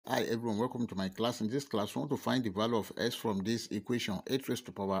Hi everyone, welcome to my class. In this class, we want to find the value of s from this equation. 8 raised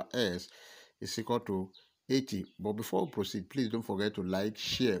to power s is equal to 80. But before we proceed, please don't forget to like,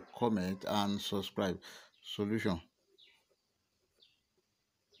 share, comment, and subscribe. Solution.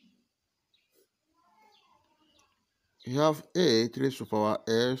 You have 8 raised to power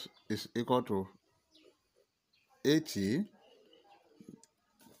s is equal to 80.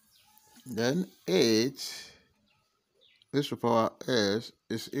 Then 8 raised to power s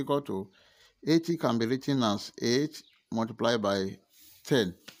is equal to 80 can be written as 8 multiplied by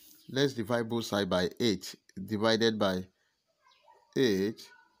 10. Let's divide both sides by 8 divided by 8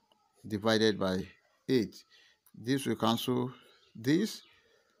 divided by 8. This will cancel this.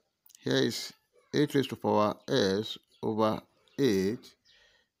 Here is 8 raised to power s over 8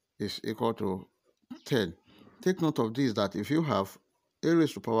 is equal to 10. Take note of this, that if you have a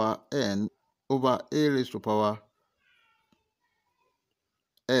raised to power n over a raised to power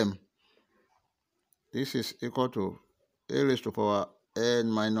m, this is equal to a raised to power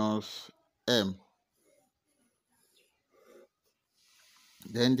n minus m.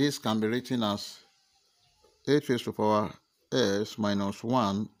 Then this can be written as 8 raised to power s minus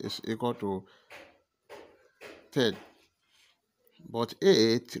 1 is equal to 10. But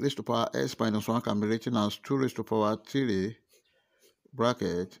 8 raised to power s minus 1 can be written as 2 raised to power 3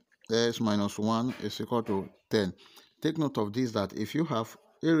 bracket s minus 1 is equal to 10. Take note of this, that if you have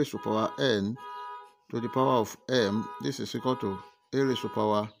a raised to power n to the power of m, this is equal to a raised to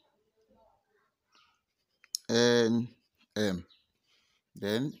power n m.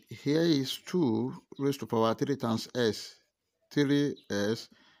 Then here is 2 raised to power 3 times s, 3s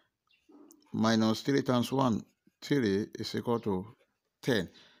minus 3 times 1, 3 is equal to 10.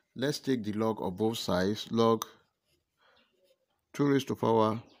 Let's take the log of both sides. Log 2 raised to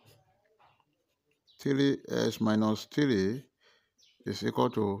power 3s minus 3 is equal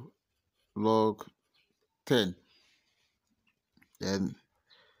to log 10. Then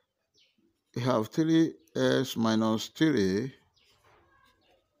we have 3s minus 3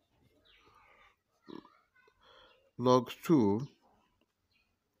 log 2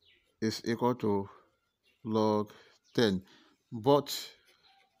 is equal to log 10. But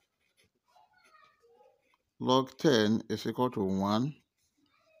log 10 is equal to 1.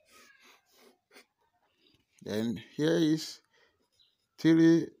 Then here is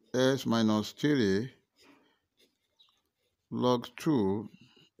 3s minus 3 log 2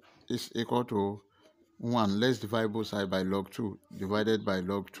 is equal to 1. Let's divide both sides by log 2. Divided by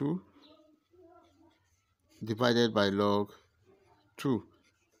log 2 divided by log 2.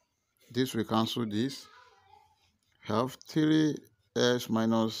 This will cancel this. Have 3s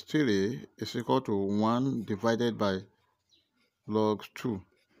minus 3 is equal to 1 divided by log 2.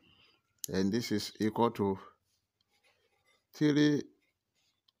 And this is equal to 3.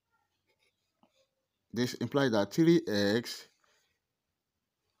 This implies that 3x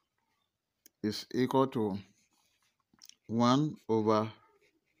is equal to 1 over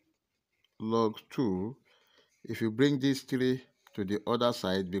log 2. If you bring this 3 to the other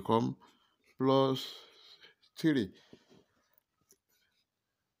side, become plus 3.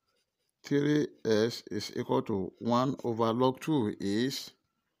 3s is equal to 1 over log 2 is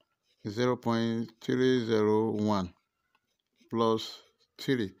 0.301 plus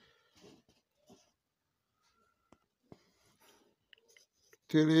 3.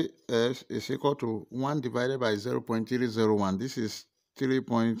 3s is equal to 1 divided by 0.301. This is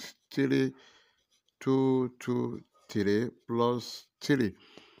 3.3223 plus 3.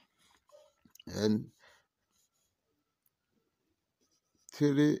 And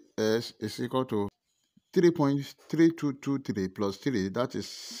 3s is equal to 3.3223 plus 3. That is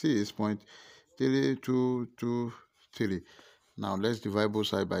 6.3223. Now let's divide both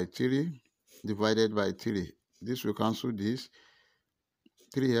sides by 3. Divided by 3. This will cancel this.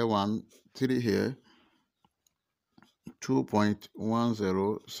 3 here, 1, 3 here,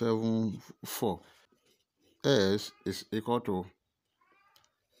 2.1074. S is equal to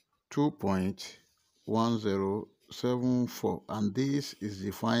 2.1074, and this is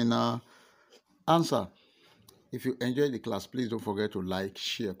the final answer. If you enjoyed the class, please don't forget to like,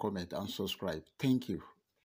 share, comment, and subscribe. Thank you.